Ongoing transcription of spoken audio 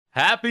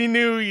Happy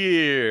New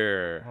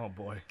Year, Oh,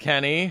 boy.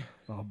 Kenny.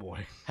 Oh,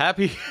 boy.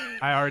 Happy.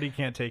 I already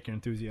can't take your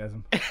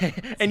enthusiasm.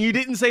 And you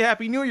didn't say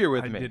Happy New Year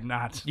with I me. did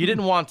not. You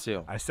didn't want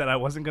to. I said I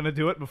wasn't going to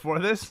do it before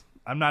this.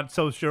 I'm not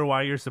so sure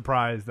why you're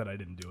surprised that I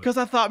didn't do it. Because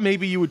I thought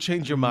maybe you would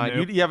change your mind.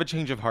 Nope. You have a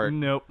change of heart.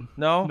 Nope.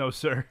 No? No,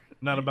 sir.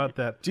 Not about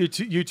that. You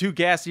too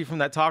gassy from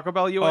that Taco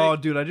Bell you Oh,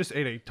 ate? dude, I just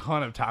ate a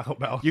ton of Taco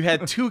Bell. You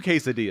had 2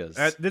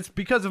 quesadillas. That's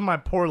because of my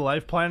poor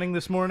life planning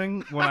this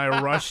morning when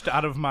I rushed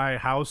out of my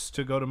house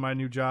to go to my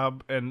new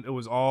job, and it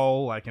was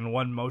all like in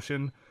one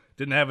motion.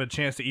 Didn't have a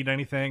chance to eat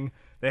anything.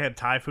 They had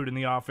Thai food in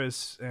the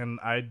office, and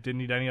I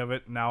didn't eat any of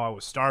it. Now I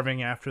was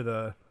starving after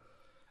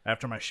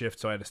my shift,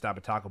 so I had to stop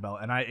at Taco Bell,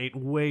 and I ate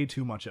way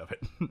too much of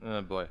it.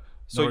 Oh, boy.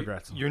 No So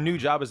regrets. your new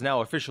job is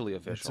now officially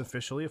It's official.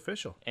 officially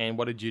official. And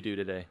what did you do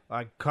today?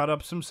 I cut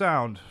up some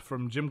sound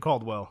from Jim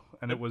Caldwell,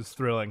 and it was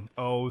thrilling.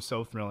 Oh,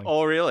 so thrilling.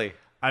 Oh, really?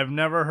 I've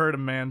never heard a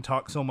man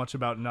talk so much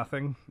about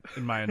nothing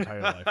in my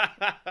entire life.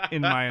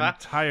 In my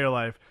entire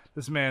life,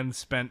 this man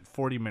spent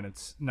 40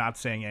 minutes not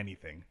saying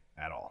anything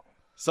at all.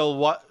 So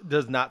what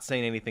does not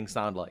saying anything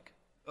sound like?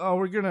 Oh,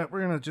 we're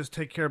gonna just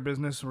take care of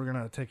business. We're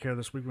gonna take care of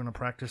this week. We're gonna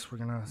practice.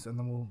 And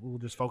then we'll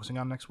just focusing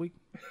on next week.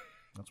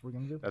 That's what we're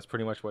gonna do. That's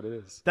pretty much what it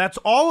is. That's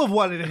all of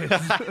what it is.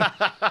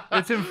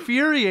 It's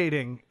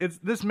infuriating.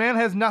 This man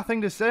has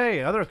nothing to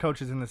say. Other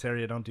coaches in this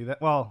area don't do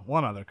that. Well,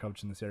 one other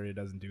coach in this area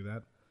doesn't do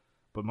that,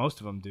 but most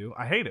of them do.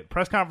 I hate it.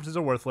 Press conferences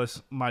are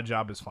worthless. My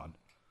job is fun.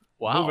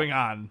 Wow. Moving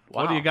on.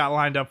 Wow. What do you got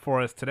lined up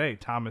for us today?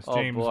 Thomas, Oh,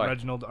 James, boy.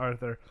 Reginald,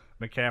 Arthur,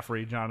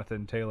 McCaffrey,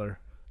 Jonathan, Taylor,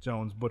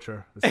 Jones,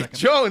 Butcher. The second.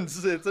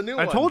 Jones, it's a new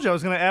I one. told you I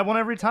was going to add one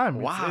every time.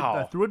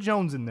 Wow. I threw a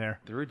Jones in there.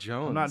 Drew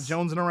Jones. I'm not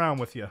jonesing around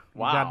with you.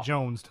 Wow. You got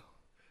Jonesed.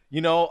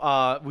 You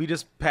know, we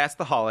just passed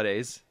the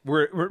holidays.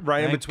 We're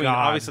right in Thank between,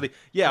 God. obviously.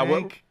 Yeah,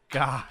 Thank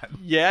God.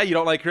 yeah. You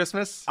don't like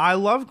Christmas? I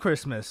love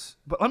Christmas,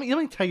 but let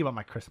me tell you about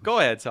my Christmas. Go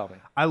ahead, tell me.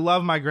 I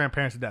love my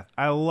grandparents to death.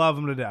 I love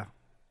them to death,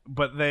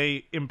 but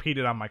they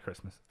impeded on my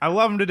Christmas. I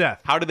love them to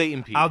death. How do they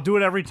impede? I'll do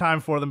it every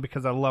time for them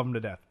because I love them to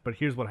death. But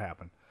here's what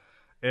happened: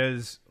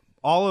 is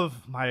all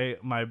of my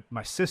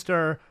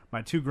sister,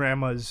 my 2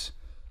 grandmas,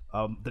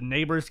 the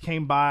neighbors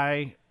came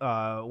by.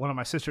 One of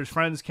my sister's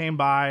friends came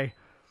by,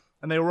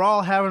 and they were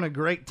all having a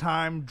great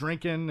time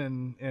drinking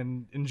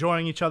and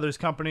enjoying each other's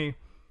company.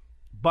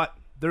 But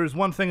there's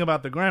one thing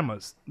about the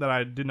grandmas that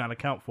I did not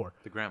account for.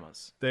 the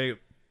grandmas. They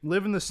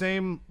live in the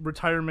same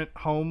retirement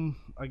home,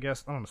 I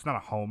guess. I don't know, it's not a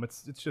home.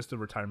 It's just a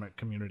retirement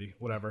community,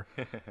 whatever.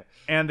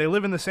 And they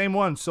live in the same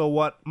one. So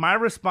what my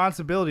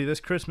responsibility this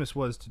Christmas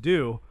was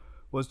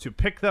to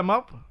pick them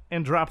up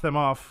and drop them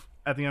off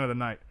at the end of the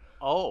night.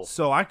 Oh.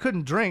 So I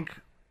couldn't drink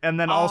and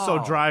then also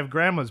Oh. drive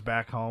grandma's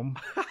back home.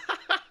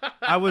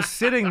 I was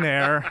sitting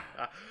there.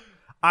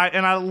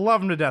 I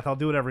love them to death. I'll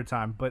do it every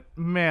time. But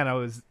man,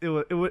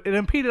 it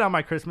impeded on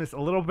my Christmas a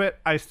little bit.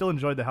 I still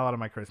enjoyed the hell out of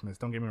my Christmas.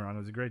 Don't get me wrong. It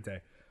was a great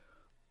day.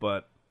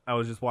 But I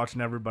was just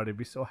watching everybody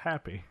be so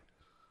happy.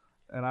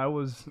 And I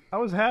was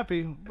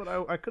happy, but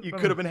I could You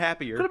could have been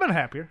happier. could have been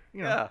happier.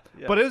 You know?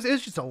 Yeah. But it's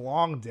just a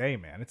long day,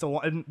 man. It's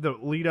and the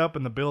lead up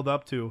and the build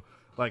up to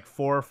like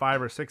 4 or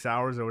 5 or 6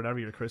 hours or whatever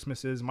your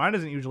Christmas is. Mine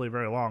isn't usually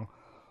very long.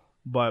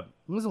 But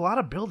it was a lot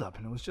of build up,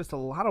 and it was just a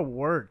lot of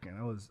work, and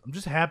I'm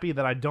just happy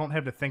that I don't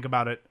have to think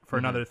about it for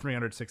another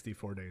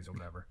 364 days or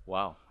whatever.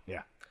 Wow.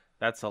 Yeah.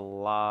 That's a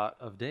lot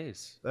of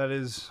days. That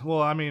is,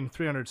 well, I mean,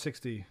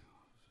 360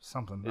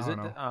 something. Is I it?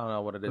 don't know. I don't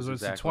know what it is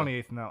Because exactly.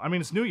 it's the 28th now. I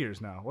mean, it's New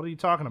Year's now. What are you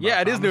talking about? Yeah,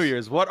 it is Thomas? New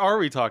Year's. What are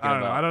we talking I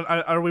don't know.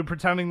 about? Are we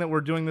pretending that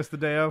we're doing this the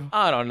day of?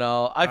 I don't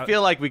know. I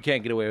feel like we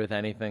can't get away with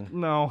anything.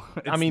 No.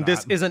 I mean,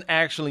 this not. isn't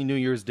actually New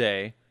Year's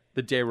Day,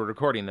 the day we're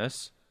recording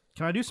this.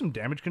 Can I do some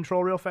damage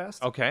control real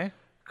fast? Okay.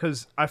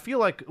 Because I feel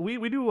like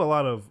we do a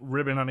lot of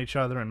ribbing on each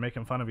other and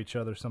making fun of each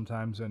other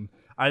sometimes, and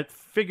I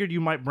figured you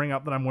might bring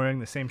up that I'm wearing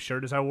the same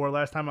shirt as I wore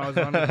last time I was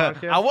on the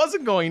podcast. I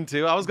wasn't going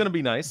to. I was going to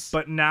be nice.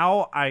 But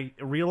now I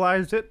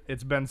realized it.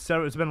 It's been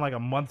like a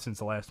month since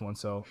the last one,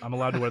 so I'm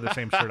allowed to wear the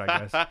same shirt, I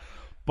guess.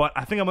 But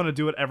I think I'm going to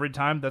do it every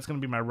time. That's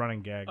going to be my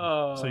running gag.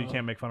 So you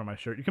can't make fun of my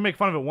shirt. You can make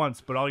fun of it once,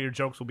 but all your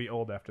jokes will be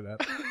old after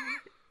that.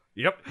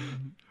 Yep.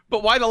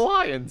 But why the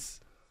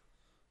Lions?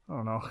 I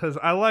don't know, because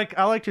I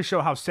like to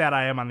show how sad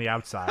I am on the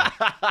outside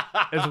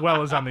as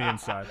well as on the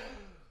inside.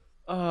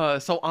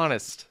 So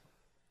honest.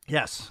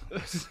 Yes.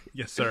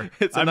 Yes, sir.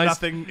 It's a I'm nice-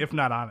 nothing if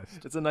not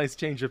honest. It's a nice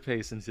change of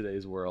pace in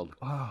today's world.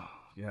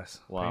 Yes.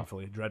 Wow.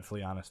 Painfully,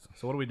 dreadfully honest.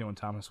 So what are we doing,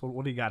 Thomas?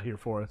 What do you got here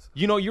for us?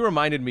 You know, you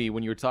reminded me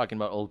when you were talking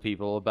about old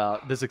people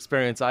about this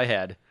experience I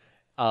had.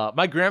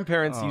 My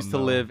grandparents used to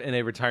live in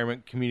a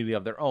retirement community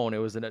of their own. It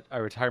was in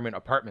a retirement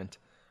apartment.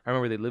 I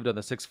remember they lived on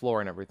the 6th floor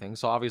and everything.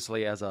 So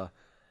obviously, as a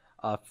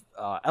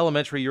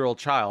elementary year old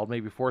child,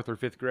 maybe 4th or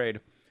 5th grade,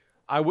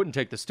 I wouldn't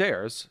take the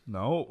stairs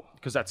No.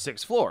 because that's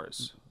 6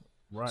 floors.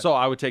 Right. So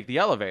I would take the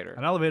elevator.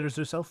 And elevators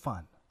are so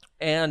fun.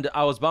 And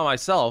I was by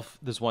myself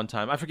this one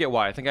time. I forget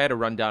why. I think I had to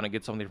run down and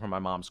get something from my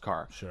mom's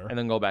car. Sure. And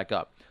then go back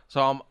up.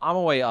 So I'm on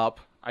my way up.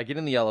 I get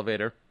in the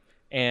elevator,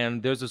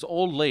 and there's this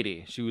old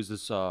lady. She was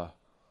this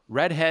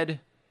redhead,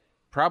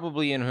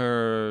 probably in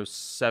her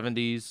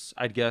 70s,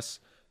 I'd guess.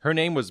 Her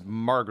name was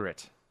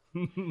Margaret.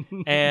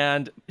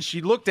 And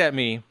she looked at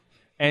me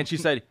and she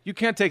said, "You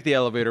can't take the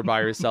elevator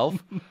by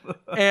yourself."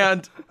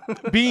 And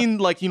being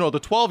like, the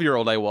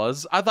 12-year-old I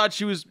was, I thought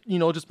she was,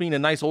 just being a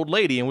nice old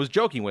lady and was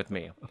joking with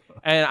me.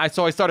 And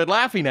so I started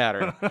laughing at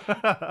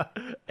her.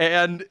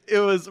 And it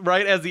was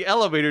right as the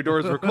elevator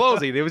doors were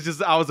closing. It was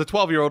just, I was a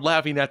 12-year-old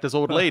laughing at this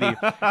old lady.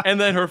 And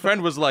then her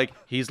friend was like,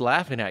 "He's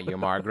laughing at you,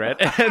 Margaret."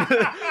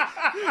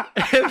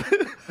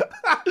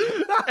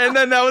 And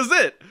then that was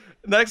it.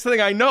 Next thing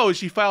I know,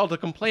 she filed a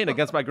complaint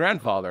against my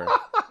grandfather.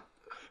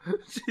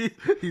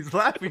 He's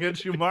laughing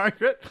at you,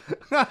 Margaret.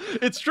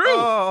 It's true.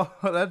 Oh,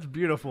 that's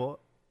beautiful.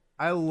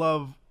 I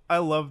love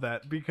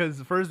that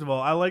because, first of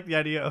all, I like the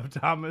idea of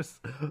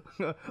Thomas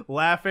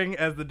laughing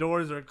as the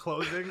doors are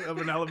closing of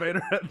an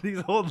elevator at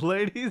these old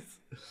ladies.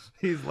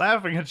 He's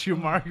laughing at you,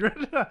 Margaret.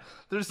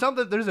 There's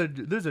a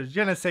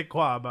je ne sais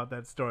quoi about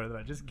that story that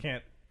I just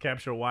can't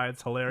capture why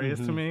it's hilarious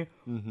to me.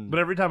 But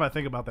every time I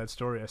think about that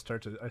story, I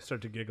start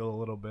to giggle a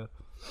little bit.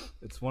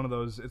 It's one of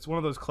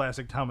those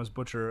classic Thomas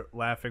Butcher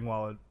laughing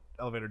while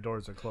elevator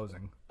doors are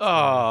closing.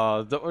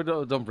 Oh,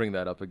 don't bring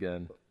that up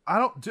again.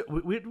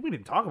 We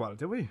didn't talk about it,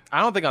 did we?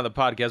 I don't think on the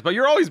podcast, but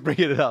you're always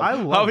bringing it up. I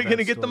love How are we that going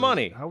to get the story.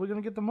 money? How are we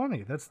going to get the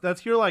money?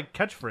 That's your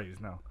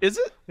catchphrase now. Is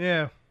it?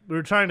 Yeah, we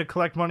were trying to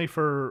collect money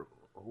for,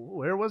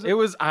 where was it? It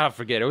was, I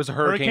forget. It was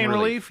hurricane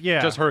relief.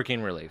 Yeah, just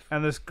hurricane relief.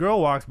 And this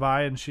girl walks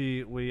by, and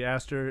we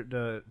asked her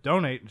to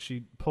donate, and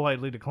she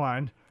politely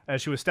declined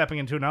as she was stepping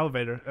into an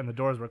elevator, and the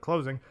doors were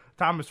closing.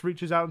 Thomas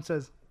reaches out and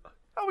says,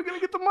 "How are we going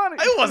to get the money?"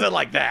 It wasn't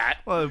like that.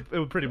 Well, it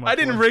was pretty much. I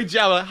didn't reach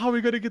out. Like, how are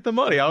we going to get the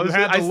money? I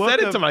said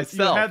it to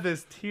myself. You had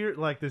this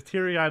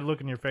teary-eyed look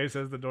in your face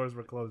as the doors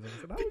were closing.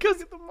 Said,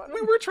 because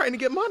we were trying to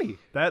get money.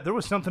 There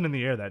was something in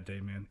the air that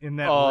day, man. In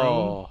that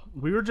room,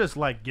 we were just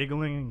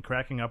giggling and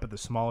cracking up at the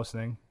smallest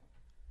thing.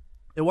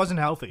 It wasn't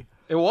healthy.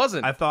 It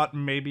wasn't. I thought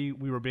maybe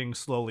we were being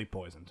slowly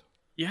poisoned.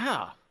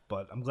 Yeah.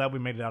 But I'm glad we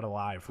made it out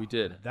alive. We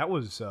did. That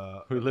was...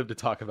 we lived to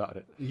talk about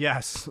it.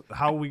 Yes.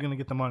 How are we going to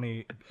get the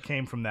money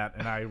came from that,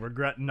 and I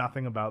regret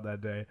nothing about that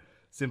day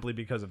simply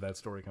because of that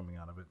story coming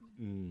out of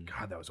it.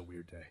 God, that was a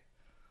weird day.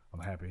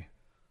 I'm happy.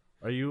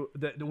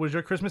 Was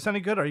your Christmas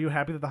any good? Are you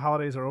happy that the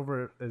holidays are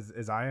over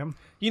as I am?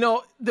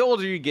 The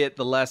older you get,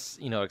 the less,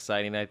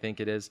 exciting I think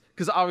it is.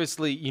 Because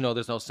obviously,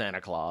 there's no Santa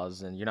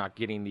Claus and you're not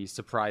getting these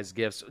surprise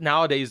gifts.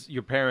 Nowadays,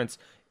 your parents,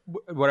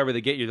 whatever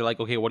they get you, they're like,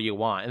 "Okay, what do you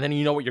want?" And then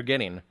you know what you're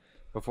getting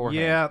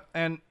beforehand. Yeah,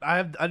 and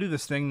I do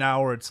this thing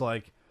now where it's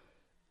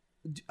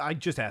I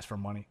just ask for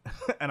money.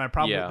 And I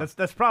probably,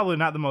 that's probably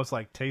not the most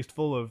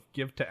tasteful of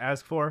gift to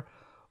ask for.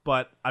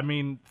 But I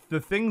mean, the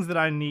things that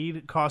I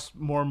need cost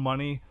more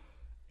money.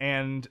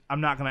 And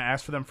I'm not going to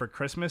ask for them for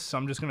Christmas, so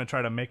I'm just going to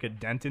try to make a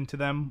dent into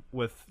them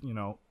with,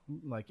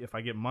 if I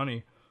get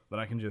money, then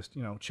I can just,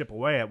 chip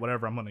away at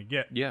whatever I'm going to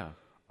get. Yeah.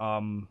 I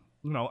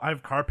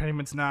have car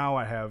payments now.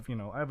 I have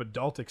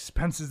adult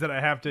expenses that I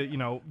have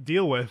to,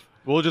 deal with.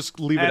 We'll just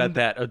leave it at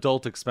that.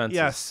 Adult expenses.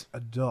 Yes,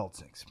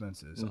 adult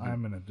expenses.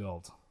 I'm an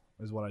adult,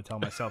 is what I tell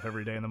myself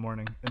every day in the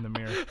morning in the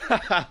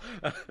mirror.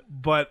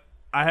 But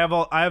I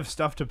have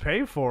stuff to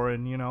pay for,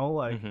 and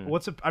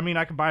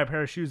I can buy a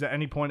pair of shoes at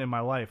any point in my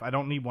life. I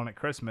don't need one at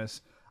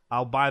Christmas.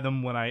 I'll buy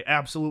them when I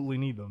absolutely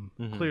need them,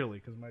 clearly,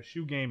 because my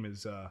shoe game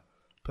is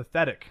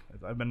pathetic.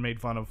 I've been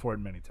made fun of for it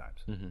many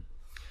times.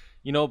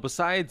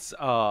 Besides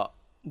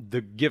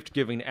the gift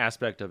giving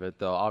aspect of it,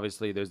 though,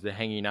 obviously there's the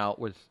hanging out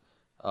with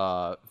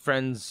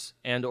friends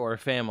and or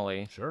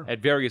family at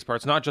various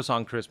parts, not just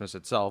on Christmas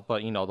itself,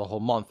 but the whole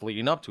month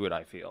leading up to it,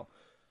 I feel.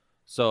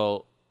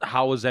 So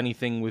how was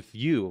anything with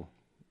you?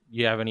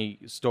 You have any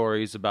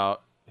stories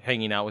about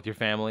hanging out with your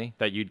family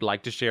that you'd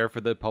like to share for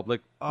the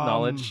public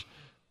knowledge?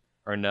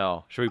 Or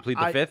no? Should we plead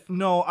the fifth?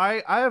 No,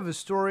 I have a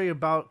story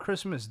about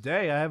Christmas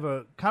Day. I have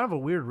a kind of a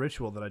weird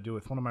ritual that I do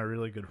with one of my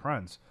really good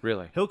friends.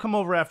 Really? He'll come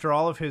over after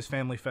all of his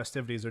family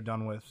festivities are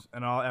done with,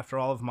 and after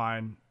all of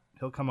mine,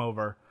 he'll come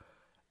over.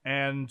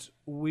 And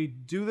we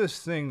do this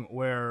thing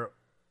where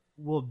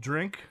we'll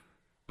drink,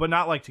 but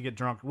not to get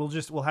drunk.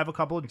 We'll have a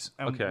couple of drinks,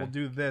 and we'll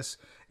do this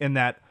in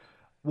that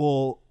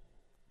we'll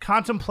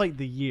contemplate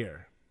the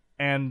year,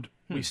 and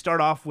we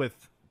start off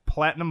with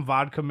platinum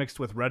vodka mixed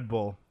with Red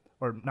Bull,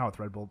 or not with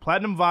Red Bull,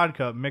 platinum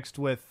vodka mixed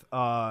with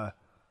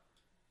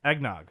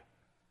eggnog,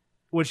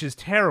 which is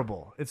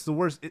terrible. It's the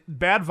worst.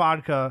 Bad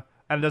vodka,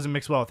 and it doesn't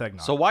mix well with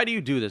eggnog. So why do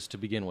you do this to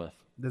begin with?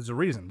 There's a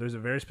reason. There's a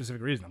very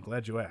specific reason. I'm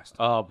glad you asked.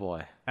 Oh,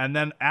 boy. And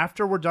then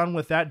after we're done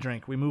with that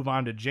drink, we move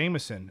on to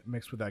Jameson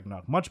mixed with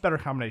eggnog. Much better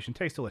combination.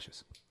 Tastes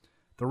delicious.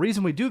 The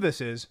reason we do this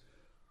is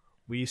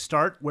we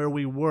start where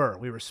we were.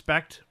 We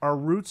respect our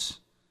roots,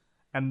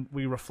 and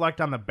we reflect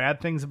on the bad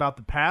things about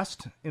the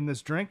past in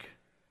this drink.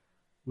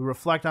 We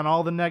reflect on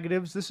all the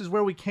negatives. This is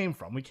where we came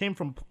from. We came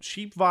from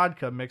cheap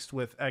vodka mixed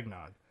with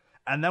eggnog.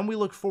 And then we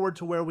look forward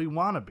to where we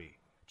want to be.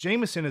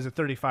 Jameson is a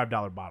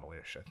 $35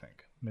 bottle-ish, I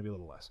think. Maybe a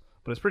little less.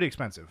 But it's pretty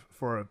expensive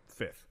for a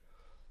fifth.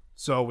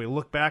 So we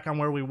look back on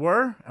where we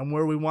were and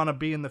where we want to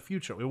be in the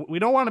future. We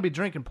don't want to be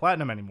drinking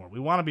platinum anymore.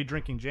 We want to be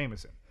drinking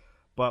Jameson.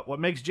 But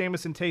what makes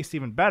Jameson taste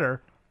even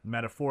better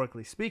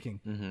metaphorically speaking,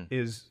 Mm-hmm.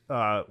 is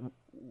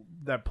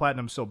that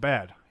platinum's so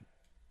bad.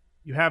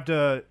 You have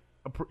to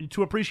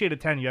appreciate a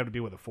 10, you have to be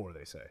with a 4,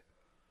 they say.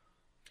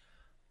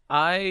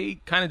 I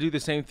kind of do the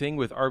same thing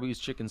with Arby's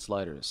chicken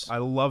sliders. I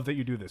love that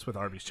you do this with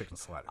Arby's chicken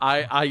sliders.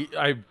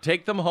 I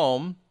take them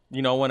home,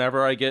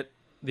 whenever I get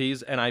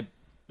these, and I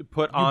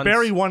put You on.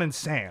 bury one in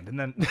sand, and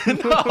then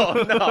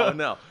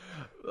No.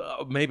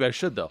 Maybe I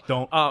should though.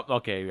 Don't.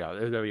 Okay, yeah,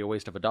 that'd be a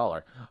waste of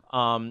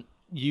 $1.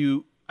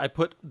 I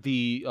put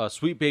the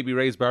Sweet Baby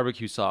Ray's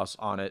barbecue sauce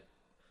on it,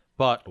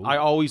 but I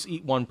always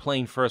eat one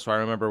plain first, so I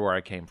remember where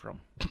I came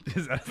from.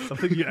 Is that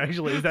something you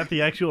actually? Is that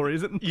the actual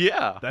reason?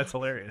 Yeah, That's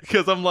hilarious.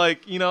 because I'm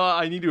like,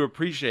 I need to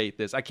appreciate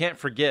this. I can't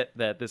forget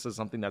that this is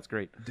something that's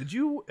great. Did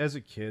you, as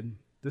a kid?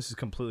 This is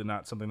completely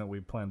not something that we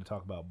plan to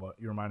talk about, but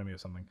you reminded me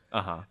of something.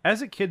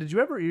 As a kid, did you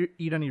ever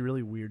eat any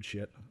really weird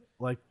shit?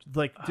 Like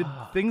did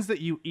things that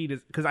you eat?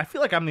 Because I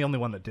feel like I'm the only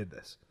one that did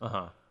this.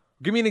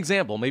 Give me an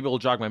example. Maybe it'll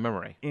jog my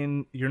memory.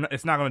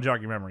 It's not going to jog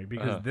your memory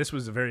because this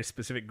was a very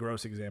specific,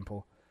 gross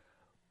example.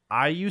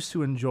 I used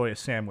to enjoy a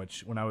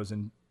sandwich when I was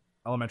in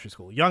elementary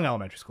school, young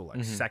elementary school,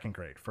 like second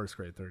grade, first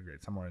grade, third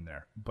grade, somewhere in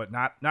there, but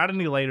not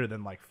any later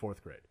than like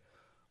fourth grade.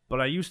 But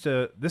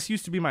this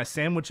used to be my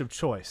sandwich of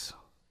choice.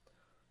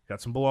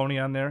 Got some bologna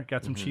on there,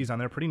 got some cheese on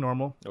there, pretty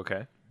normal.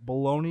 Okay.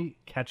 Bologna,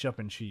 ketchup,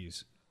 and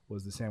cheese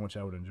was the sandwich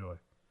I would enjoy.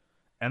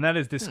 And that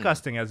is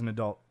disgusting as an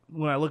adult.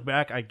 When I look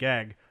back, I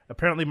gag.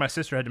 Apparently, my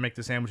sister had to make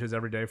the sandwiches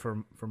every day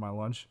for my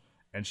lunch,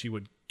 and she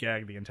would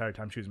gag the entire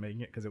time she was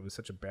making it because it was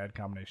such a bad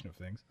combination of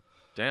things.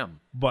 Damn.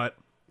 But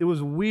it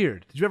was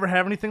weird. Did you ever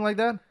have anything like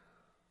that?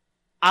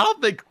 I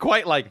don't think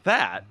quite like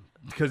that.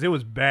 Because it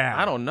was bad.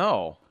 I don't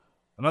know.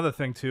 Another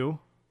thing, too,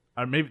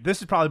 maybe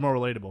this is probably more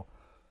relatable.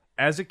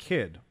 As a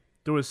kid,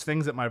 there was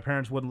things that my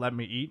parents wouldn't let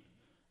me eat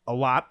a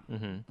lot.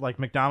 Like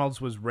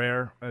McDonald's was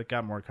rare. It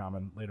got more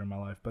common later in my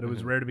life, but it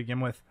was rare to begin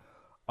with.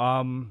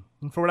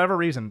 For whatever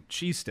reason,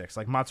 cheese sticks,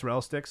 like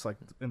mozzarella sticks, like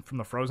from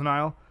the frozen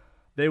aisle,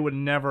 they would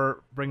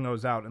never bring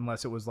those out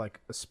unless it was like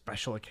a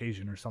special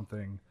occasion or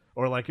something.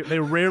 Or like they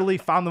rarely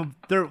found them.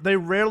 They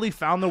rarely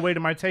found their way to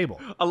my table.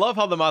 I love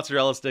how the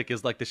mozzarella stick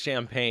is like the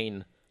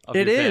champagne of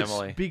It your is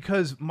family.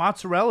 because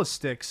mozzarella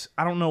sticks.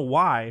 I don't know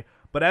why,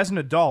 but as an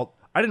adult,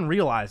 I didn't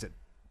realize it.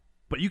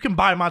 But you can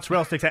buy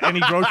mozzarella sticks at any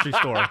grocery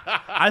store.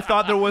 I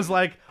thought there was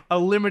like a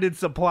limited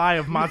supply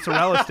of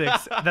mozzarella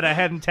sticks that I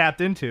hadn't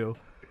tapped into.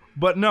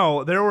 But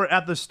no, they were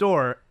at the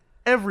store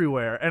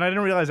everywhere. And I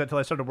didn't realize that until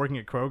I started working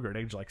at Kroger at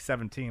age like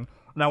 17.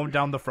 And I went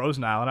down the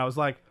frozen aisle and I was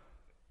like,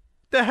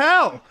 the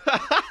hell?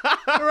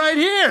 They're right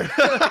here.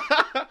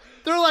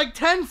 They're like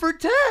 10 for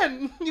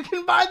 10. You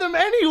can buy them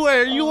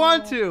anywhere you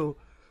want to.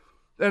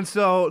 And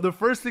so the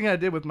first thing I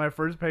did with my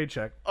first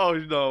paycheck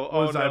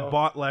was I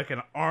bought like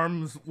an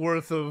arm's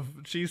worth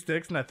of cheese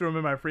sticks and I threw them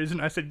in my freezer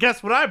and I said,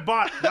 guess what I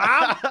bought,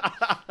 Mom?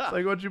 It's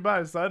like, what'd you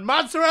buy, son?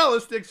 Mozzarella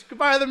sticks. You can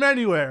buy them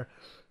anywhere.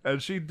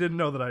 And she didn't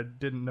know that I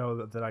didn't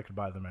know that I could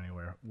buy them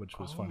anywhere, which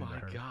was funny to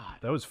her. God.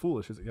 That was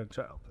foolish as a young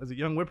child. As a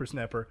young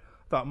whippersnapper,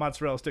 I thought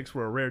mozzarella sticks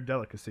were a rare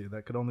delicacy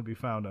that could only be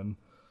found in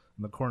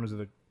the corners of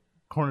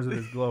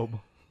this globe.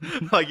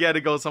 Like you had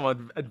to go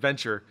some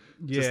adventure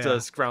just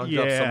to scrounge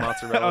up some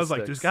mozzarella I was sticks.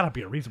 like, there's got to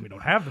be a reason we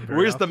don't have them.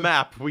 Where's the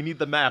map? We need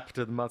the map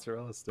to the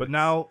mozzarella sticks. But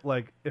now,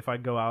 like, if I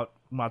go out,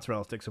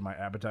 mozzarella sticks are my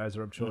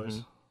appetizer of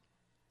choice.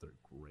 They're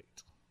great.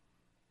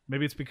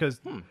 Maybe it's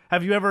because.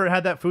 Have you ever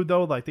had that food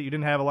though, like that you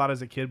didn't have a lot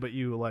as a kid, but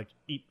you like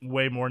eat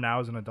way more now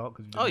as an adult?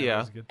 Cause you didn't have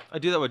it as a kid? I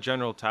do that with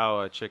General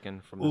Tao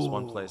chicken from this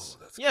one place.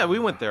 Yeah, we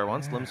went there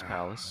once, Lim's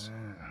Palace.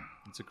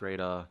 It's a great.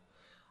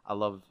 I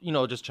love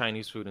just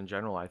Chinese food in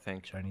general. I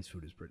think Chinese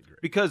food is pretty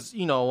great. because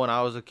when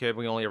I was a kid,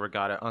 we only ever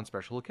got it on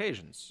special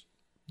occasions.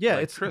 Yeah,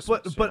 like it's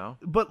Christmas,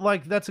 but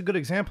like that's a good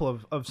example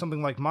of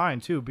something like mine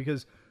too,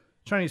 because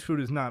Chinese food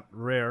is not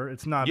rare.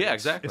 It's not. Yeah,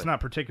 exactly. It's not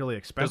particularly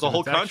expensive. There's a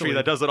whole It's country actually,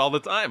 that does it all the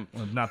time.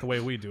 well, not the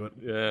way we do it.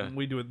 Yeah.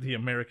 We do it the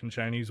American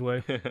Chinese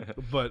way.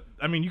 But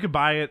I mean, you could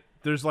buy it.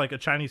 There's like a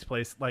Chinese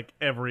place like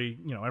every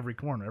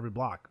corner, every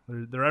block.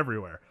 They're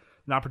everywhere.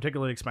 Not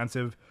particularly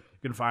expensive.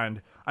 You can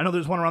find. I know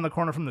there's one around the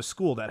corner from the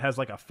school that has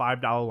like a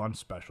 $5 lunch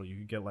special. You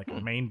could get like a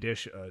main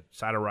dish, a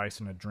side of rice,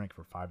 and a drink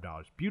for $5.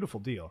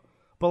 Beautiful deal.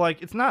 But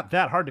like, it's not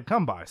that hard to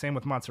come by. Same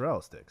with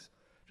mozzarella sticks.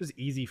 Just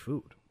easy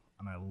food,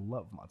 and I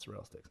love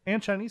mozzarella sticks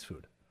and Chinese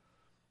food.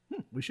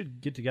 We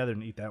should get together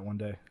and eat that one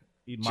day.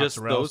 Eat Just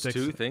mozzarella those sticks.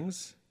 two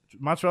things?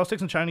 Mozzarella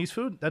sticks and Chinese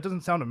food? That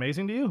doesn't sound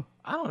amazing to you?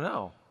 I don't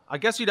know. I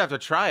guess you'd have to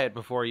try it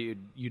before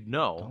you'd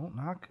know. Don't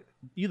knock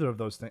either of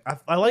those things.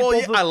 I like Well,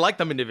 both. yeah, I like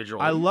them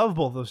individually. I love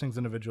both those things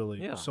individually.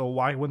 Yeah. So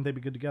why wouldn't they be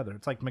good together?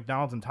 It's like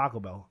McDonald's and Taco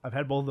Bell. I've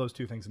had both of those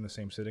two things in the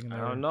same sitting. And I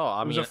don't know.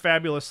 I it was mean, a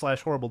fabulous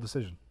 / horrible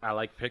decision. I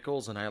like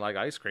pickles and I like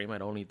ice cream. I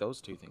don't eat those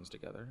two things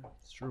together.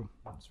 It's true.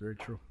 It's very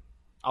true.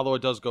 Although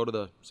it does go to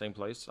the same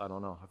place. I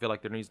don't know. I feel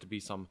like there needs to be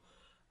some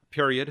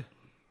period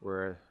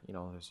where,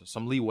 there's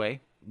some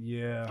leeway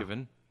Yeah.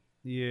 given.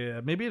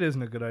 Yeah. Maybe it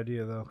isn't a good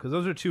idea though, because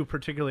those are two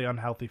particularly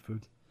unhealthy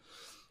foods.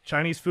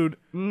 Chinese food,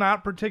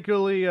 not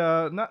particularly,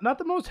 not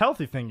the most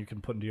healthy thing you can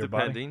put into your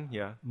body. Depending,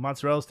 yeah.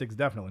 Mozzarella sticks,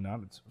 definitely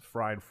not. It's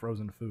fried,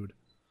 frozen food.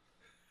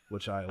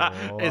 which I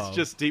love. It's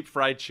just deep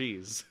fried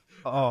cheese.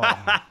 Oh,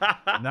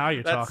 now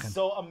you're That's talking.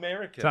 so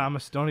American.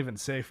 Thomas, don't even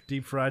say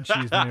deep fried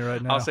cheese to me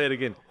right now. I'll say it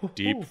again.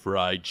 Deep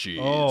fried cheese.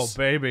 Oh,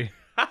 baby.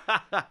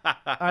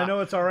 I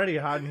know it's already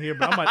hot in here,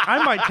 but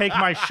I might take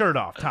my shirt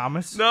off,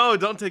 Thomas. No,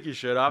 don't take your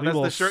shirt off. We That's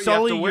will the shirt you have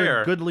sully to wear.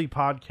 your goodly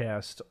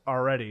podcast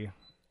already.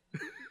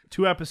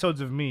 2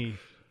 episodes of me.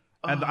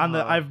 And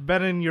I've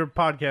been in your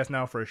podcast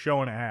now for a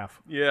show and a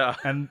half. Yeah.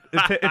 And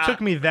it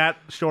took me that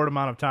short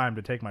amount of time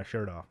to take my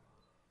shirt off.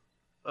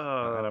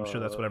 And I'm sure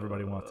that's what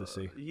everybody wants to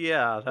see.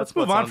 Yeah, that's Let's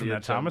move what's on on from the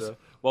that, agenda. Thomas.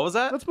 What was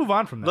that? Let's move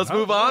on from that. Let's huh?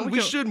 move on. We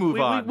can- should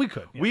move on. We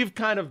could. Yeah. We've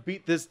kind of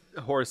beat this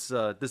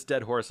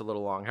dead horse a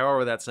little long.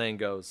 However that saying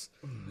goes.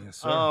 Yes,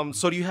 sir.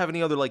 So do you have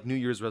any other like New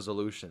Year's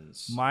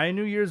resolutions? My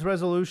New Year's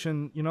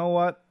resolution, you know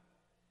what?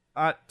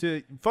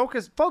 To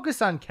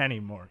focus on Kenny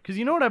more, because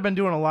you know what I've been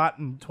doing a lot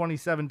in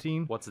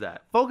 2017. What's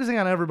that? Focusing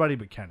on everybody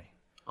but Kenny.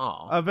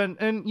 Oh,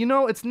 And you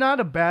know it's not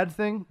a bad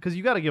thing because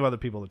you got to give other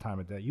people the time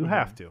of day. You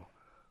have to,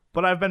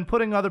 but I've been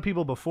putting other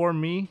people before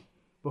me,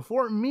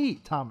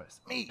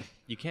 Thomas. Me.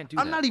 you can't do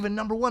I'm that. not even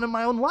number one in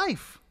my own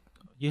life.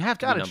 You have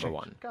to Gotta be number change.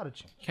 one. Gotta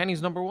change.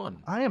 Kenny's number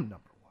one. I am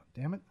number one.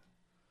 Damn it.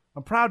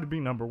 I'm proud to be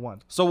number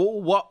one. So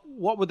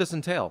what would this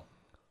entail?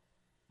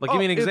 Like, give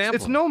me an example.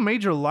 It's no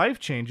major life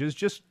changes.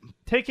 Just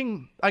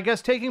taking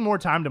more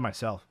time to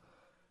myself.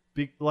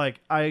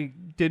 Like I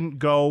didn't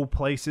go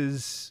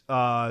places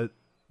by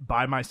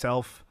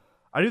myself.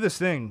 I do this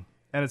thing,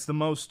 and it's the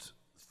most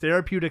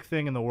therapeutic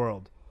thing in the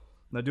world.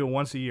 And I do it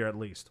once a year at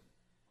least.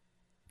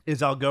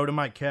 Is I'll go to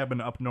my cabin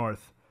up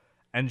north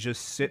and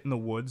just sit in the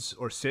woods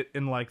or sit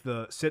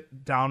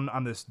down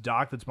on this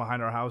dock that's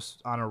behind our house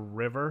on a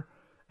river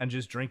and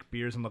just drink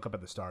beers and look up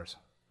at the stars.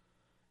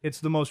 It's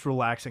the most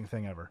relaxing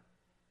thing ever.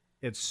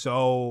 It's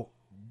so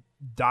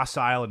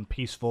docile and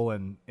peaceful,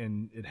 and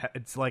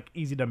it's like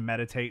easy to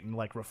meditate and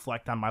like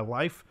reflect on my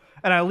life.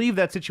 And I leave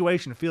that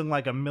situation feeling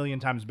like a million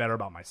times better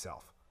about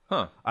myself.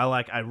 Huh.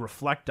 I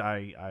reflect.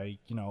 I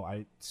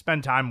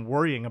spend time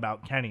worrying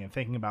about Kenny and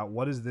thinking about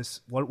what is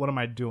this? What am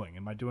I doing?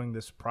 Am I doing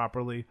this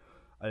properly?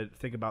 I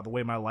think about the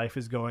way my life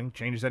is going,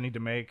 changes I need to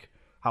make,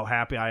 how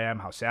happy I am,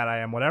 how sad I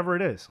am, whatever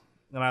it is.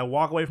 And I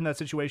walk away from that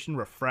situation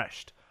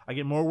refreshed. I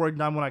get more work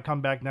done when I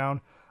come back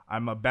down.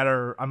 I'm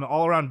an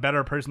all-around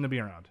better person to be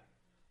around.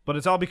 But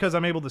it's all because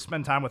I'm able to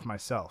spend time with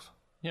myself,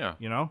 Yeah.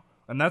 you know?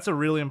 And that's a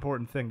really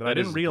important thing that I That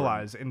is didn't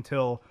realize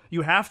until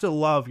you have to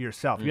love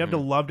yourself. You have to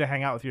love to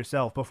hang out with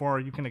yourself before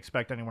you can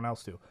expect anyone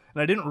else to.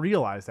 And I didn't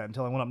realize that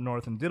until I went up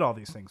north and did all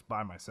these things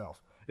by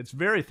myself. It's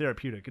very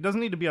therapeutic. It doesn't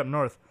need to be up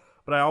north,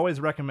 but I always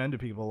recommend to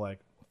people, like,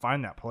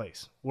 find that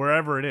place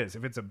wherever it is.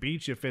 If it's a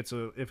beach, if it's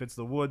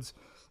the woods,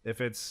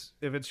 if it's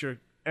your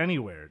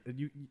anywhere,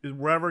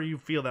 wherever you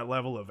feel that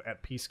level of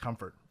at peace,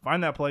 comfort,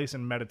 find that place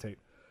and meditate,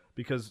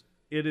 because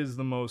it is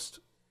the most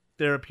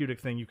therapeutic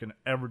thing you can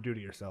ever do to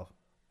yourself,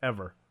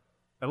 ever.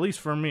 At least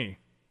for me,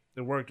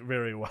 it worked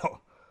very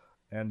well.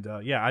 And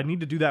I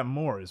need to do that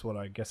more. Is what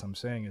I guess I'm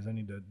saying. Is I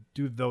need to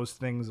do those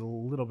things a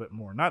little bit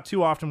more, not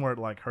too often where it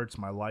like hurts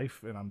my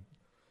life and I'm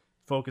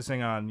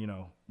focusing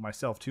on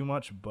myself too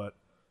much, but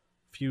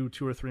 2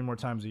 or 3 more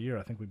times a year,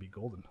 I think we'd be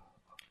golden.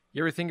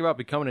 You ever think about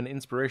becoming an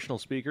inspirational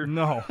speaker?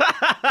 No,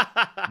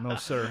 no,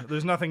 sir.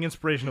 There's nothing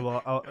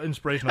inspirational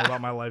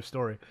about my life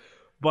story,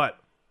 but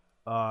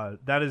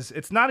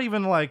it's not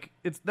even like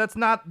that's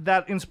not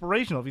that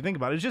inspirational if you think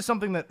about it. It's just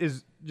something that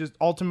is just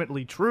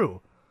ultimately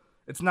true.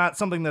 It's not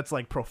something that's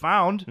like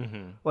profound.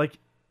 Mm-hmm. Like,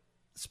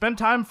 spend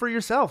time for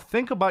yourself.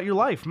 Think about your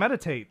life.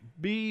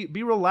 Meditate. Be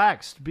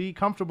relaxed. Be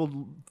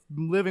comfortable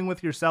living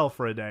with yourself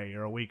for a day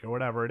or a week or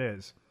whatever it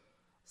is.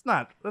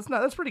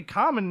 That's pretty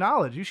common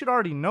knowledge. You should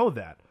already know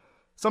that.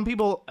 A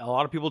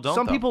lot of people don't.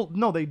 Some people,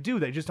 no, they do.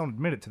 They just don't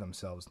admit it to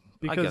themselves.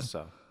 Because, I guess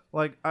so.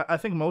 Like, I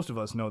think most of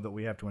us know that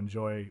we have to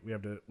enjoy. We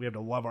have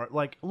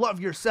to love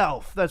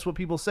yourself. That's what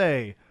people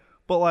say.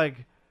 But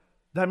like,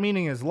 that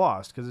meaning is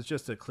lost because it's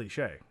just a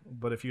cliche.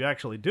 But if you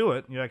actually do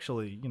it, you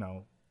actually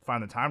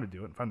find the time to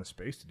do it and find the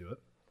space to do it.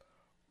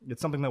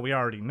 It's something that we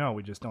already know.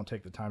 We just don't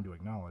take the time to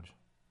acknowledge.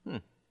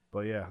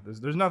 But yeah,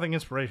 there's nothing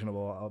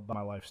inspirational about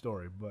my life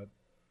story, but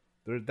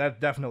that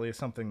definitely is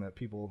something that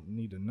people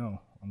need to know.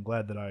 I'm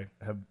glad that I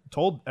have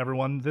told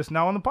everyone this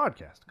now on the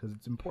podcast because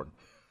it's important.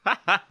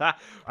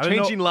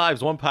 Changing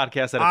lives one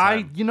podcast at a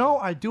time.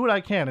 I do what I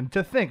can. And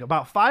to think,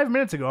 about 5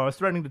 minutes ago, I was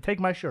threatening to take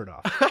my shirt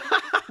off.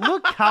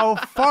 Look how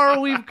far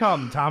we've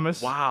come,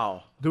 Thomas.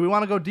 Wow. Do we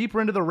want to go deeper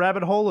into the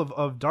rabbit hole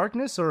of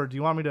darkness, or do we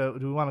want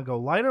to go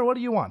lighter? What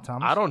do you want,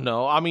 Thomas? I don't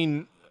know. I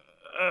mean,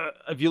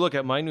 if you look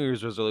at my New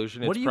Year's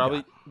resolution, it's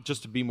probably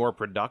just to be more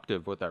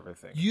productive with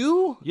everything.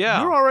 You?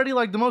 Yeah. You're already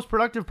like the most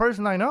productive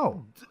person I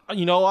know.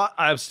 You know what?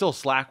 I'm still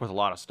slack with a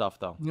lot of stuff,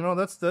 though.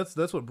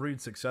 That's what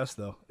breeds success,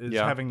 though, is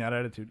having that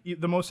attitude.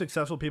 The most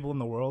successful people in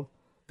the world,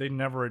 they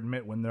never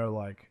admit when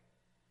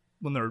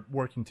they're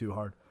working too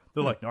hard.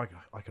 They're like, no,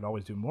 I could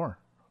always do more.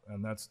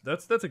 And that's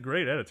a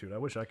great attitude. I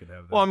wish I could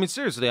have that. Well, I mean,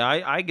 seriously,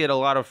 I get a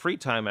lot of free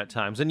time at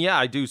times. And yeah,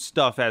 I do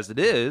stuff as it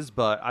is,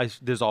 but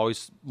there's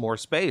always more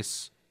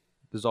space.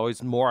 There's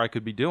always more I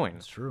could be doing.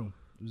 It's true.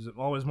 There's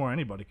always more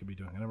anybody could be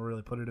doing. I never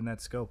really put it in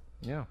that scope.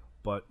 Yeah.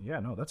 But yeah,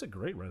 no, that's a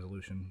great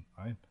resolution.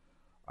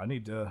 I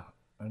need to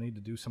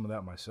do some of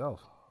that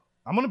myself.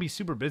 I'm gonna be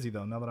super busy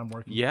though now that I'm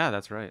working. Yeah,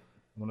 that's right.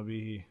 I'm gonna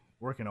be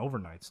working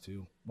overnights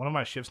too. One of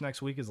my shifts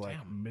next week is like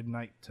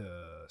midnight to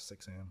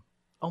 6 a.m.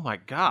 Oh my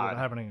It's God.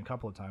 happening a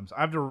couple of times.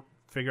 I have to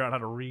figure out how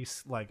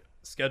to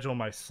schedule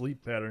my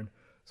sleep pattern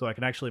so I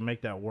can actually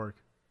make that work.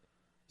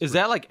 Is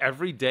that like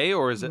every day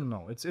or is it?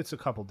 No, it's a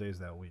couple days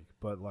that week.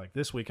 But like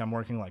this week, I'm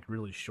working like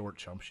really short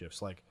chump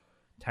shifts, like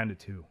 10 to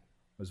 2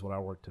 is what I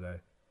work today.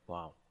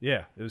 Wow.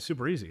 Yeah, it was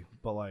super easy.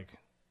 But like,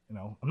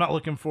 I'm not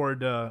looking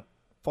forward to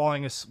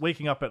falling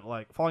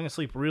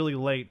asleep really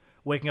late,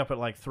 waking up at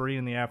like 3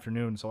 in the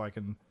afternoon so I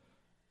can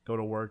go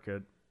to work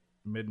at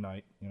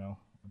midnight.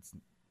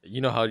 You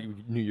know how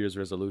New Year's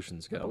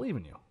resolutions I go. believe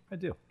in you. I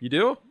do. You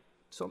do?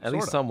 At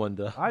least someone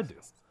does. I do.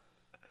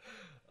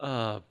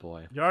 Oh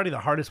boy. You're already the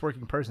hardest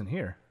working person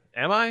here.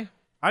 Am I?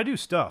 I do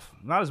stuff,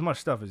 not as much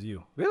stuff as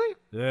you. Really?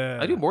 Yeah.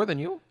 I do more than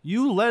you.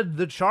 You led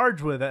the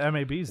charge with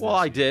MABs. Well,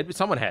 I did. But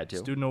someone had to.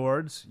 Student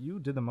awards. You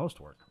did the most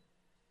work.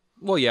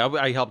 Well, yeah,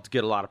 I helped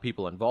get a lot of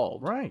people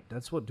involved. Right.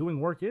 That's what doing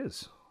work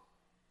is.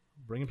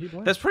 Bringing people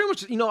in. That's pretty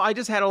much, I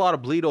just had a lot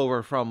of bleed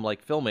over from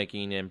like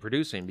filmmaking and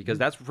producing because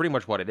that's pretty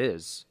much what it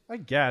is. I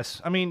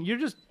guess. I mean, you're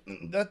just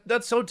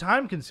that's so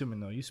time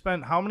consuming though. You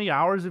spent how many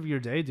hours of your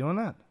day doing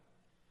that?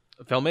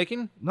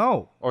 Filmmaking?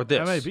 No. Or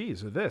this?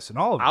 MABs or this and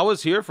all of it. I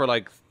was here for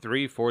like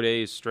 3-4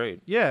 days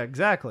straight. Yeah,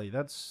 exactly.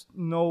 That's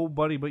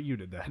nobody but you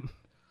did that.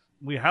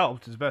 We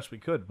helped as best we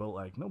could, but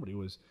like nobody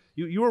was.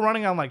 You were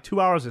running on like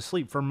 2 hours of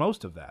sleep for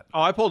most of that.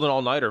 Oh, I pulled an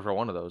all-nighter for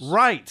one of those.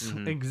 Right.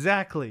 Mm-hmm.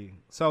 Exactly.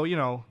 So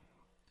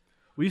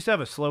we used to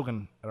have a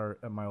slogan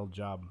at my old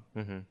job.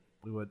 Mm-hmm.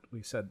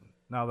 We said,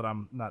 now that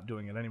I'm not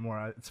doing it anymore,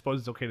 I suppose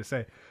it's okay to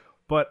say,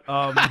 but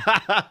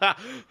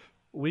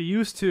we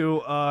used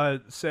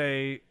to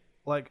say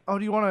like, oh,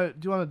 do you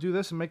want to do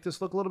this and make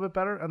this look a little bit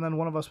better? And then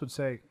one of us would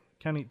say,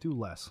 Kenny, do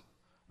less.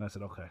 And I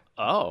said, okay.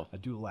 Oh. I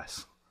do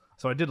less.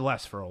 So I did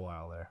less for a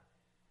while there.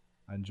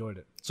 I enjoyed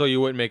it. So you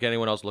wouldn't make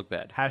anyone else look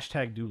bad.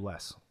 # do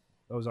less.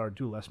 That was our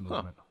do less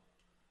movement.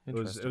 Huh.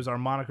 It was our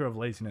moniker of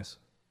laziness.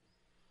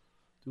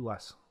 Do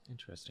less.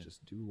 Interesting.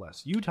 Just do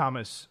less. You,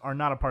 Thomas, are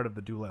not a part of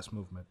the do less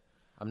movement.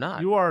 I'm not.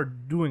 You are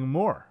doing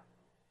more.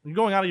 You're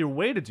going out of your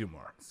way to do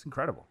more. It's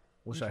incredible.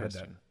 Wish I had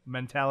that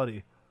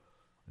mentality.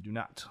 I do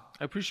not.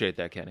 I appreciate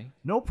that, Kenny.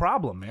 No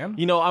problem, man.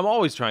 I'm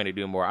always trying to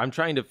do more. I'm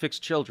trying to fix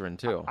children,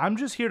 too. I'm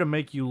just here to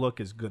make you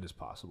look as good as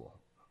possible.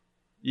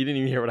 You didn't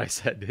even hear what I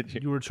said, did you?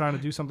 You were trying to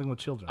do something with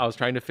children. I was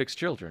trying to fix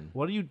children.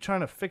 What are you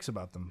trying to fix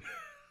about them?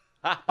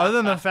 Other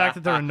than the fact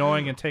that they're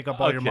annoying and take up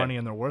all your money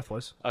and they're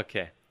worthless.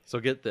 Okay, so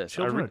get this.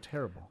 Children are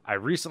terrible. I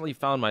recently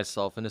found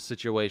myself in a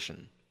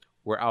situation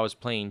where I was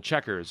playing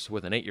checkers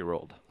with an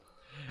 8-year-old.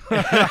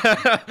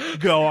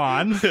 Go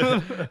on.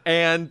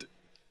 And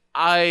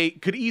I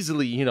could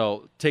easily,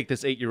 take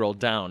this 8-year-old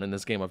down in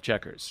this game of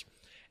checkers.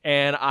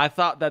 And I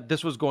thought that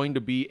this was going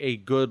to be a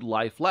good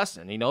life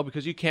lesson,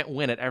 because you can't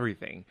win at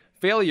everything.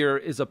 Failure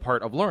is a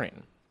part of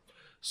learning.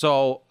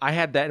 So I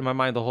had that in my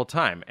mind the whole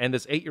time. And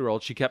this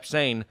 8-year-old, she kept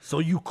saying... So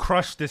you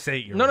crushed this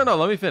 8-year-old. No,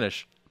 let me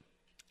finish.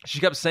 She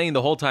kept saying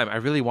the whole time, I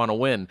really want to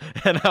win.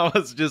 And I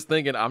was just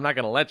thinking, I'm not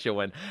going to let you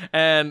win.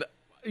 And,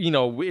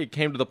 it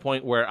came to the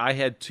point where I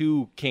had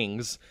 2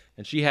 kings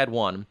and she had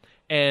 1.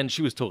 And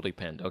she was totally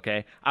pinned,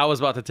 okay? I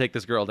was about to take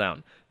this girl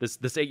down. This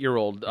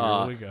 8-year-old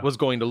was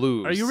going to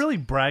lose. Are you really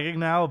bragging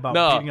now about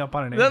beating up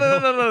on an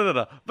 8-year-old?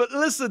 No. But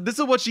listen, this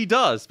is what she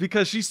does.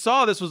 Because she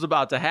saw this was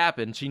about to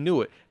happen. She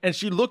knew it. And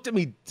she looked at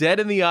me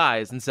dead in the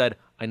eyes and said,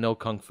 I know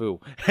Kung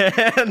Fu.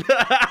 And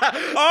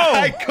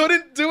I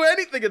couldn't do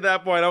anything at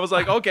that point. I was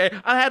like, okay,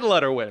 I had to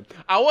let her win.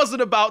 I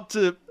wasn't about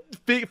to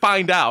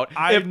find out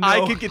if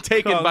I could get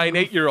taken by an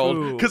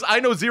 8-year-old because I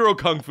know 0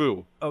 Kung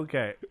Fu.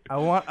 Okay, I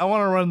want to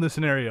run the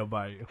scenario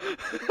by you.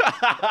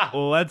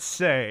 Let's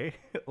say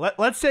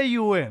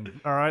you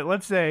win. All right,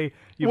 let's say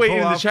you wait pull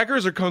in off the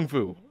checkers or Kung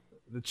Fu?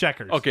 The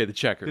checkers. Okay, the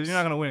checkers. Because you're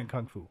not gonna win in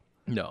Kung Fu.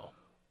 No.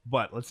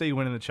 But let's say you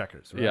win in the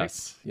checkers, right?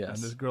 Yes. And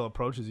this girl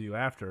approaches you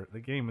after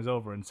the game is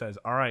over and says,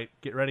 "All right,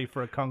 get ready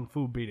for a Kung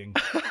Fu beating."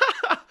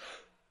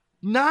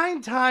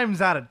 9 times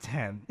out of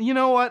 10. You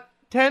know what?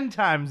 10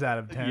 times out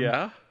of 10.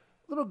 Yeah.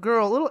 Little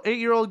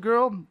 8-year-old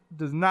girl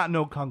does not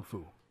know Kung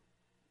Fu.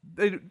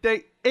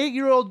 They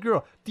 8-year-old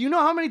girl. Do you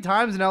know how many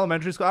times in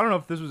elementary school? I don't know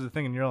if this was a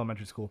thing in your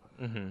elementary school,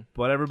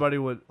 but everybody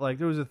would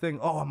there was a thing.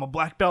 Oh, I'm a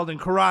black belt in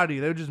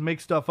karate. They would just make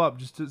stuff up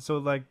just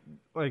to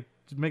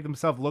make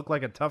themselves look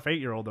like a tough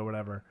 8-year-old or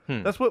whatever.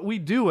 That's what we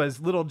do as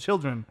little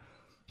children.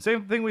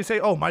 Same thing we say.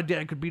 Oh, my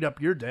dad could beat up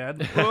your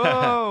dad.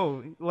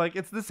 Whoa,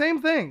 it's the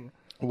same thing.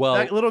 Well,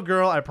 that little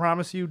girl, I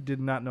promise you, did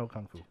not know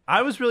Kung Fu.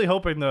 I was really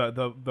hoping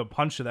the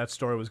punch of that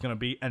story was going to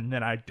be, and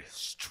then I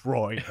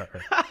destroyed her.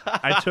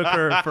 I took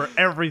her for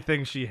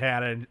everything she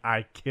had, and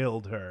I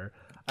killed her.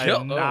 I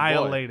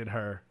annihilated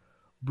her.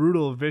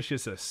 Brutal,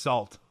 vicious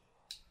assault.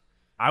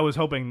 I was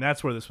hoping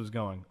that's where this was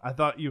going. I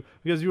thought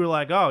because you were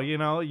like, oh, you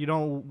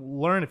don't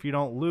learn if you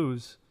don't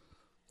lose.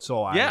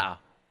 So I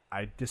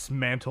I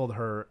dismantled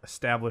her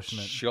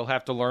establishment. She'll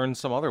have to learn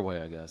some other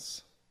way, I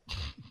guess.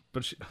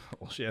 But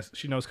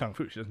she knows kung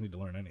fu. She doesn't need to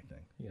learn anything.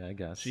 Yeah, I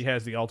guess. She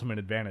has the ultimate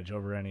advantage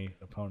over any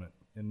opponent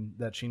in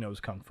that she knows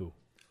kung fu.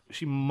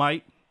 She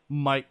might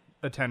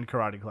attend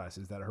karate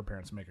classes that her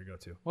parents make her go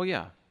to. Well,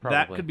 yeah, probably.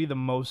 That could be the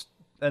most,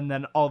 and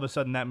then all of a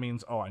sudden that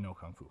means, oh, I know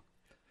kung fu.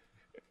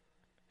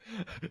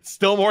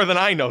 Still more than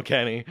I know,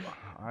 Kenny.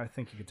 I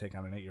think you could take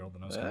on an 8-year-old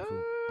that knows kung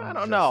fu. I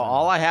don't know.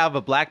 All I have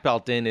a black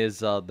belt in is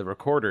the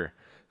recorder.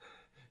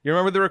 You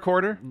remember the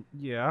recorder?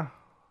 Yeah.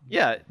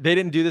 Yeah, they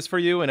didn't do this for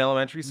you in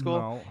elementary school?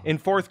 No. In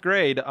 4th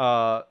grade,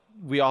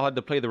 we all had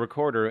to play the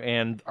recorder,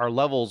 and our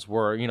levels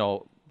were,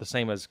 the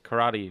same as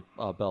karate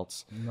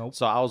belts. Nope.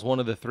 So I was one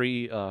of the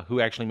 3 who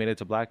actually made it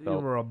to black You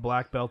belt. were a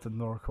black belt in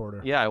the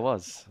recorder. Yeah, I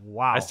was.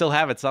 Wow. I still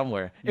have it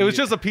somewhere. It was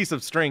just a piece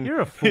of string.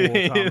 You're a fool,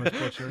 Thomas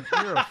Butcher.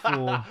 You're a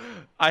fool.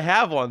 I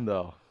have one,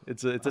 though.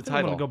 It's a I'm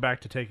title. going to go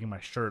back to taking my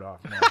shirt off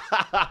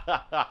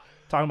now.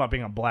 Talking about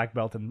being a black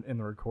belt in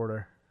the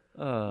recorder.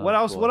 What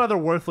else? Boy. What other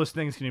worthless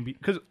things can you be?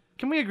 Because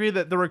can we agree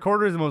that the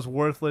recorder is the most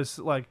worthless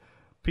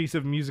piece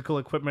of musical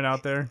equipment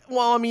out there?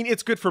 Well, I mean,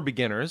 it's good for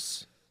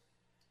beginners.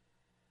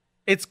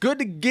 It's good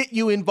to get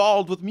you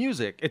involved with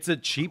music. It's a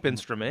cheap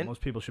instrument.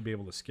 Most people should be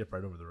able to skip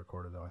right over the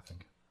recorder, though. I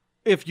think.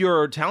 If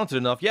you're talented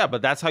enough, yeah,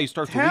 but that's how you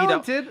start to weed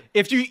out. Talented?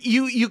 If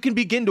you can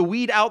begin to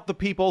weed out the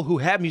people who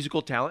have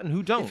musical talent and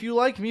who don't. If you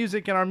like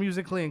music and are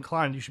musically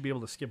inclined, you should be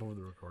able to skip over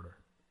the recorder.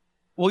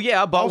 Well,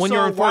 yeah, but when Also,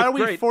 you're in 4th why are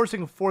we grade,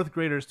 forcing 4th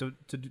graders to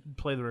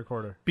play the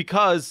recorder?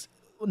 because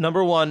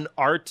number one,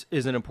 art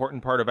is an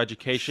important part of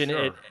education.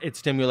 Sure. It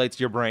stimulates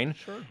your brain,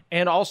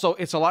 and also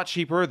it's a lot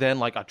cheaper than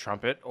like a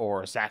trumpet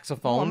or a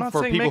saxophone I'm not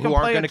for saying people make them who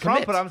aren't play going a to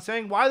commit. trumpet. I'm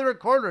saying why the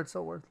recorder? It's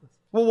so worthless.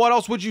 Well, what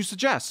else would you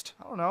suggest?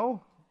 I don't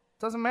know.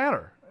 Doesn't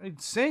matter.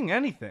 Sing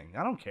anything.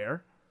 I don't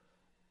care.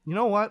 You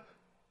know what?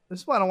 This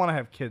is why I don't want to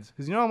have kids.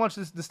 Because you know how much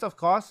this stuff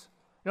costs?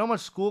 You know how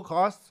much school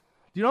costs?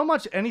 Do you know how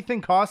much anything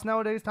costs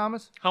nowadays,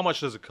 Thomas? How much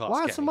does it cost?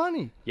 Lots of Kenny?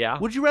 money. Yeah.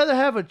 Would you rather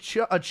have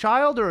a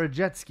child or a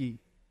jet ski?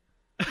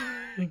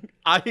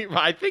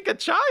 I think a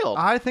child.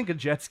 I think a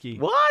jet ski.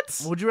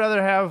 What? Would you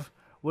rather have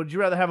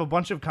a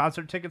bunch of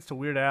concert tickets to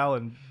Weird Al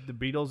and the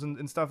Beatles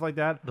and stuff like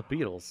that? The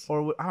Beatles.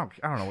 Or I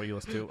don't know what you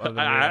listen to. Other than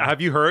Weird Al. Have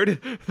you heard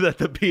that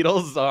the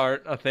Beatles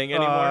aren't a thing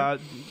anymore?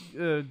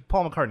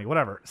 Paul McCartney,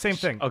 whatever. Same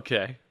thing.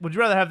 Okay. Would you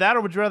rather have that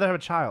or would you rather have a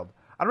child?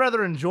 I'd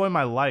rather enjoy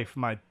my life,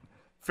 my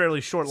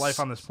fairly short life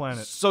on this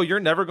planet. So you're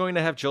never going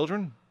to have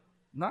children?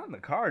 Not in the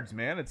cards,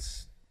 man.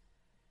 It's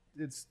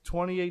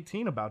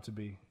 2018 about to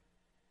be.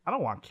 I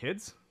don't want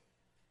kids.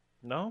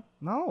 No.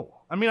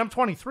 No. I mean, I'm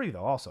 23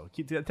 though. Also,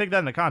 take that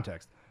into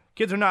context.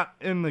 Kids are not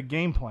in the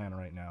game plan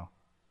right now.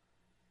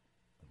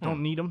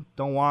 Don't need them.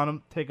 Don't want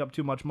them. Take up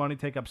too much money.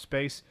 Take up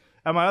space.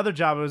 At my other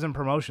job, it was in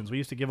promotions. We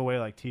used to give away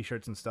like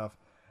T-shirts and stuff.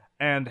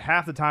 And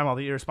half the time, all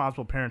the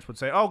irresponsible parents would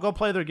say, "Oh, go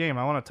play their game.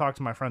 I want to talk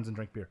to my friends and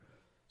drink beer."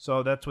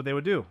 So that's what they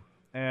would do.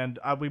 And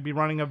we'd be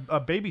running a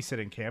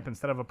babysitting camp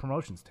instead of a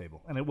promotions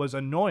table. And it was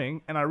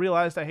annoying. And I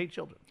realized I hate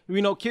children.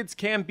 Kids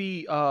can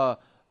be,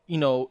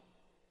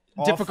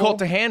 difficult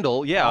to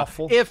handle. Yeah.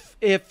 Awful.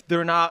 If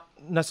they're not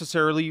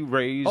necessarily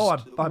raised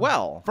I'm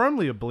well.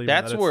 firmly a believer.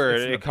 That's that it's- where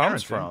it's the it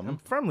comes parenting. from. I'm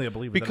firmly a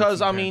believer. Because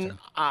that I it's the mean,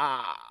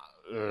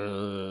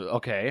 parenting.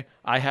 okay,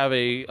 I have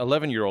a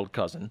 11-year-old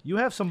cousin. You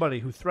have somebody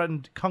who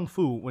threatened kung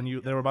fu when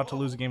they were about to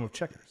lose a game of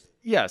checkers.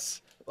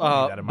 Yes,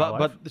 that in my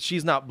life. but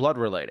she's not blood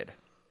related.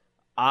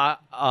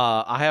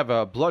 I have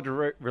a blood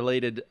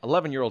related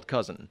 11-year-old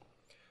cousin,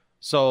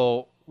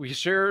 so we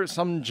share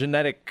some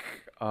genetic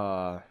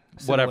whatever.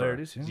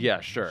 Similarities, yeah. Yeah,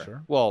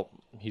 sure. Well,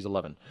 he's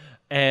 11,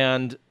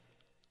 and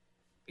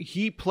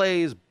he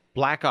plays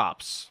Black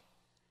Ops,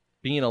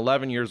 being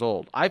 11 years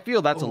old. I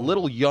feel that's a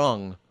little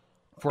young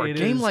for a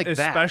game like that.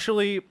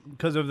 Especially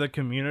because of the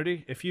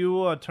community. If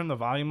you turn the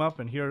volume up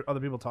and hear other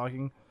people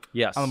talking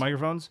Yes. on the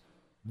microphones,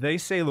 they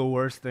say the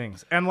worst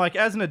things. And like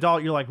as an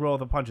adult, you're like roll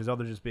the punches. Oh,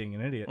 they're just being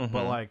an idiot.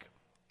 But like,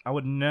 I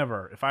would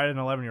never, if I had an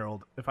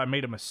 11-year-old, if I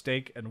made a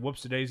mistake and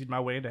whoops-a-daisied my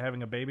way into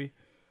having a baby,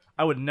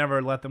 I would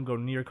never let them go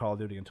near Call of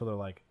Duty until they're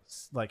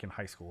like in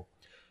high school.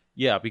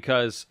 Yeah,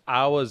 because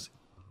I was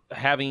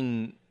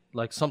having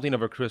like something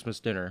of a Christmas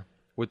dinner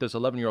with this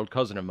 11-year-old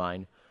cousin of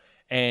mine,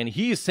 and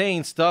he's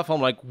saying stuff.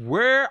 I'm like,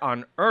 where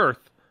on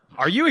earth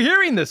are you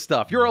hearing this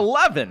stuff? You're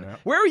 11. Yeah.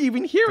 Where are you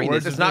even hearing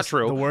this? It's not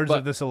true. The words but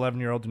of this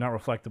 11-year-old do not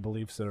reflect the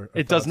beliefs that are.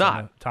 It does thoughts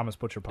on not. the Thomas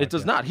Butcher podcast. It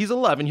does not. He's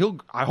 11.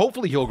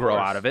 Hopefully he'll grow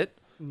course. out of it.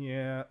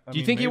 Yeah. Do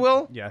you think he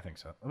will? Yeah, I think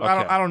so. Okay.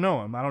 I don't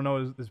know him. I don't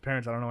know his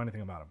parents. I don't know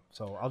anything about him.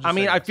 So I'll just. I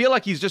mean, say I this. feel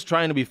like he's just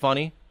trying to be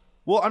funny.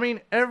 Well, I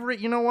mean,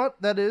 you know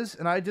what that is,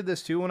 and I did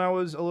this too when I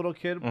was a little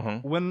kid.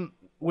 Mm-hmm.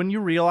 When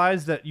you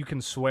realize that you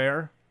can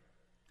swear,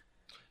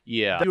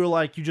 Yeah. you were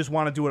like, you just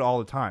want to do it all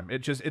the time.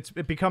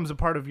 It becomes a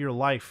part of your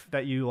life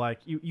that you like.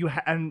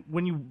 And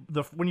when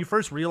you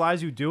first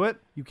realize you do it,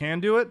 you can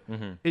do it.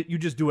 Mm-hmm. You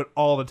just do it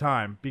all the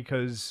time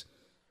because,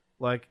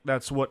 like,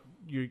 that's what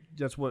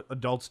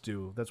adults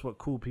do. That's what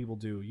cool people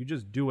do. You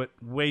just do it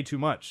way too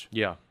much.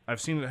 Yeah.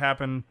 I've seen it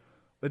happen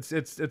It's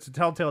a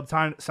telltale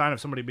sign of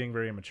somebody being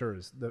very immature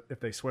is if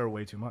they swear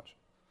way too much,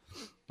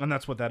 and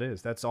that's what that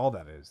is. That's all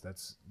that is.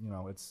 That's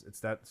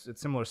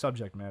it's similar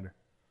subject matter.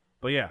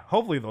 But yeah,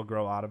 hopefully they'll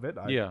grow out of it.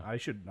 I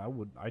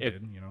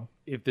did.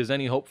 If there's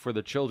any hope for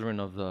the children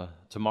of the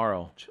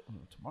tomorrow.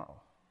 Tomorrow.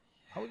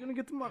 How are we gonna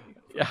get the money?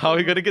 How are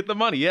we gonna get the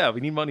money? Yeah,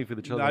 we need money for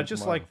the children. I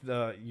just like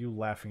you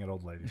laughing at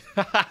old ladies.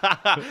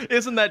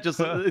 Isn't that just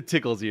it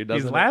tickles you?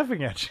 Doesn't He's it?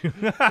 laughing at you.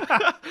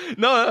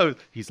 No,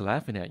 he's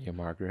laughing at you,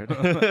 Margaret.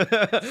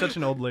 Such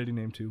an old lady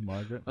name too,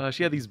 Margaret.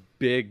 She had these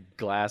big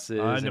glasses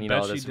and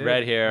this did.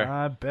 red hair.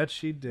 I bet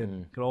she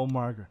did. Good old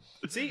Margaret.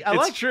 See,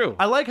 It's true.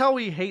 I like how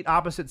we hate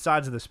opposite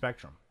sides of the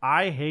spectrum.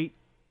 I hate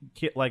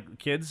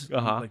kids,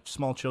 like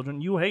small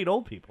children. You hate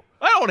old people.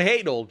 I don't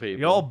hate old people.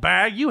 You old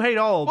bag. You hate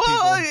all old people.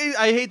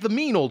 I hate the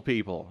mean old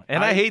people,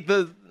 and I hate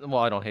the. Well,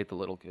 I don't hate the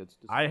little kids.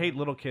 I hate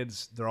little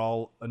kids. They're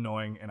all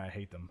annoying, and I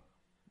hate them.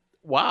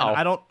 Wow. And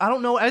I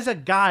don't know. As a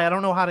guy, I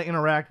don't know how to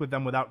interact with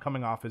them without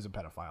coming off as a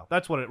pedophile.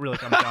 That's what it really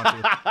comes down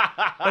to.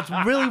 That's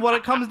really what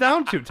it comes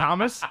down to,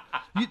 Thomas.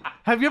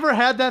 Have you ever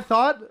had that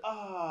thought?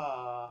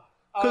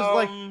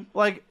 Because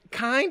like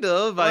kind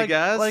of, I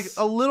guess. Like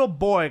a little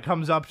boy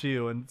comes up to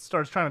you and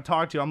starts trying to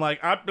talk to you. I'm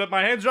like,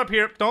 my hands are up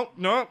here.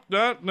 No,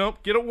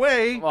 get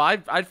away. Well,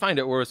 I'd find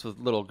it worse with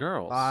little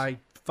girls. I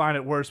find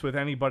it worse with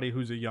anybody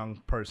who's a young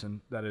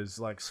person that is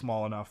like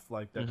small enough,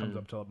 like that comes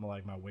up to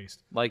like my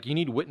waist. Like you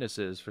need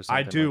witnesses for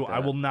something. I do. Like that. I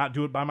will not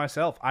do it by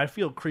myself. I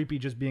feel creepy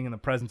just being in the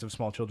presence of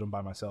small children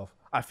by myself.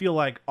 I feel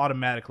like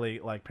automatically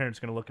like parents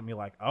are gonna look at me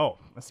like, oh,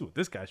 let's see what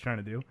this guy's trying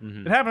to do.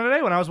 It happened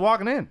today when I was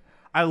walking in.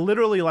 I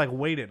literally like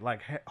waited,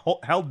 like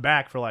held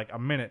back for like a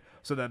minute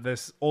so that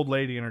this old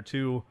lady and her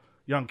two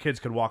young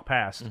kids could walk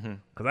past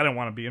because I didn't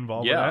want to be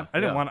involved with that. I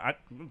didn't want to. I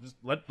just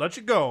let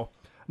you go.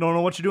 I don't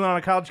know what you're doing on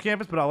a college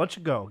campus, but I'll let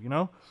you go.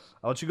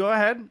 I'll let you go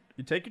ahead.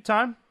 You take your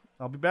time.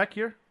 I'll be back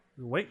here.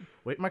 Wait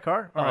in my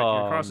car. All right,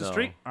 you're across the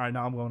street. All right,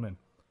 now I'm going in.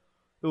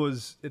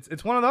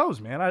 It's one of those,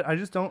 man. I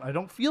just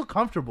don't feel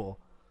comfortable.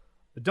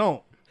 I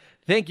don't.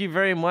 Thank you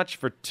very much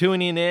for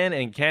tuning in,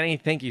 and Kenny,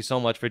 thank you so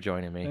much for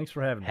joining me. Thanks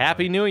for having me.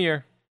 Happy New Year.